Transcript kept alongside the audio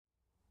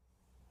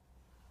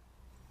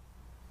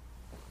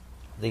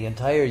the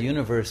entire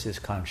universe is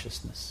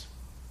consciousness,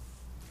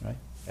 right?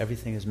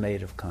 Everything is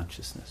made of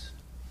consciousness.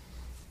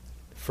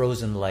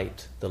 Frozen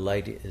light, the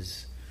light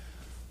is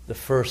the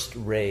first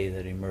ray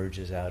that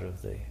emerges out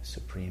of the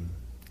supreme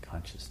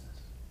consciousness.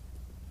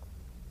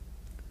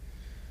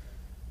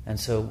 And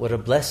so what a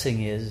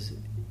blessing is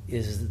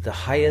the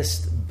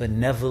highest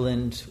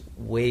benevolent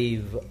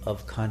wave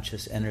of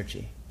conscious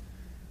energy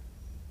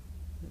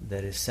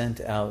that is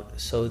sent out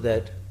so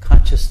that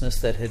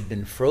consciousness that had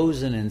been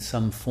frozen in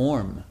some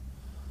form,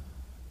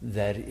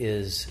 that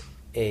is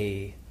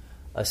a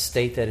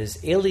state that is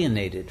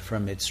alienated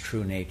from its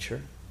true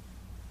nature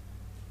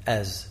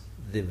as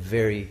the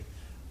very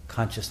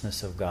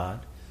consciousness of God,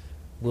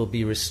 will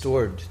be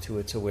restored to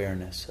its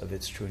awareness of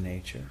its true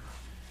nature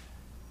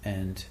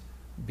and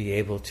be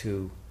able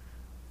to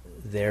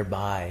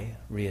thereby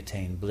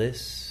reattain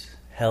bliss,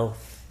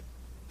 health,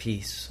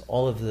 peace,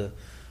 all of the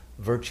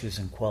virtues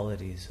and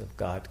qualities of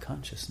God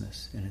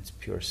consciousness in its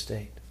pure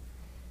state.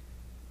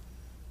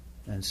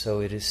 And so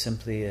it is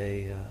simply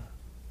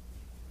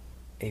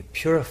a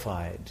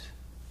purified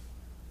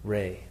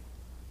ray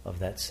of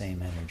that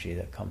same energy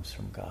that comes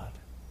from God,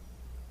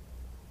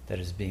 that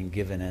is being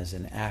given as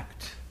an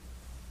act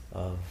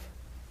of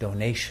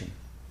donation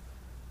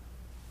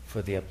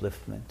for the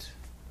upliftment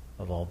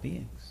of all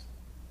beings.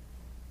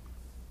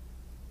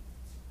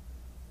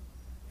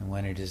 And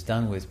when it is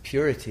done with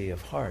purity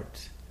of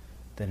heart,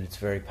 then it's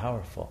very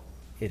powerful.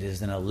 It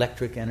is an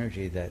electric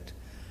energy that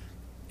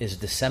is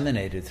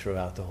disseminated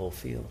throughout the whole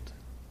field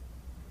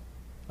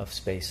of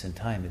space and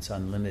time. It's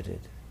unlimited.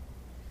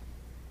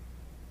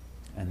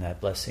 And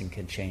that blessing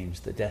can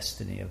change the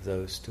destiny of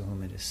those to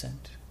whom it is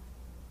sent.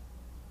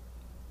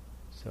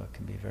 So it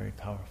can be very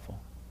powerful.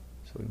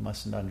 So we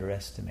mustn't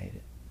underestimate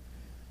it.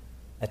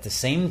 At the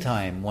same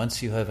time,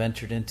 once you have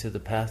entered into the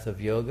path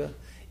of yoga,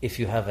 if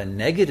you have a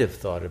negative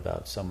thought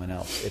about someone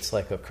else, it's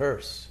like a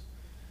curse.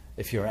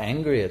 If you're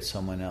angry at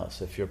someone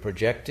else, if you're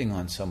projecting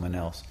on someone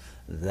else,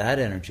 that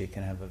energy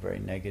can have a very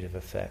negative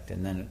effect.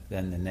 And then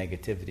the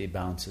negativity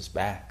bounces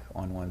back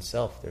on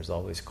oneself. There's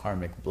always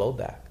karmic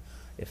blowback.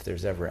 If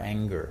there's ever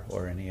anger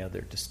or any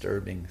other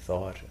disturbing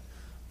thought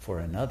for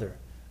another,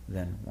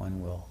 then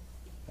one will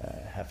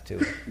have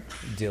to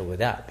deal with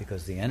that,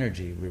 because the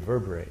energy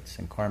reverberates,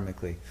 and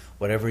karmically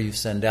whatever you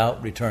send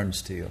out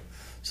returns to you.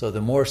 So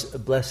the more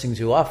blessings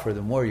you offer,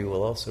 the more you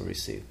will also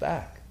receive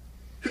back.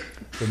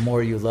 The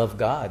more you love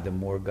God, the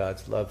more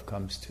God's love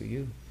comes to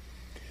you.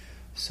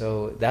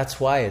 So that's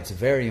why it's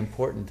very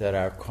important that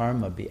our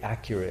karma be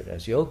accurate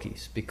as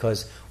yogis,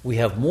 because we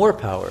have more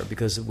power,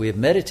 because we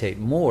meditate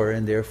more,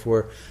 and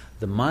therefore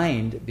the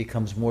mind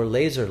becomes more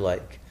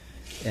laser-like,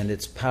 and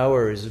its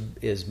power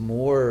is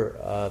more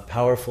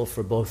powerful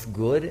for both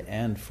good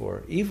and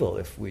for evil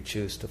if we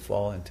choose to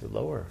fall into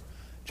lower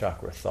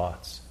chakra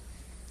thoughts.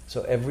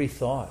 So every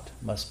thought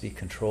must be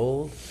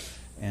controlled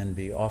and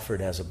be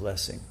offered as a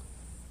blessing.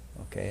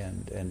 Okay,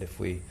 and if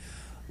we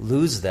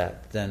lose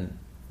that, then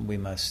we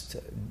must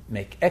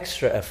make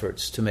extra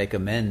efforts to make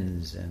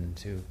amends and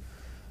to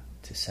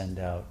send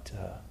out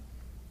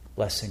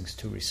blessings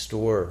to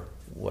restore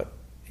what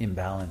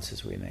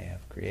imbalances we may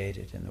have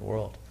created in the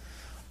world.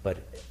 But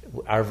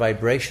our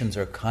vibrations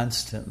are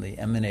constantly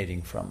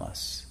emanating from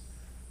us.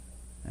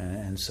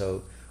 And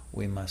so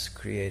we must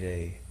create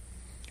a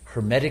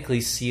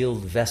hermetically sealed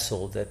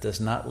vessel that does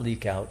not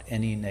leak out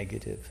any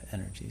negative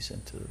energies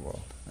into the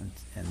world,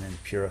 and then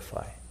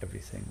purify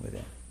everything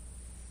within.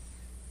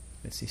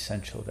 It's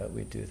essential that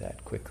we do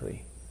that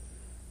quickly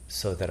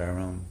so that our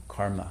own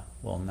karma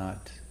will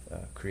not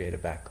create a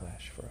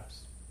backlash for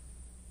us.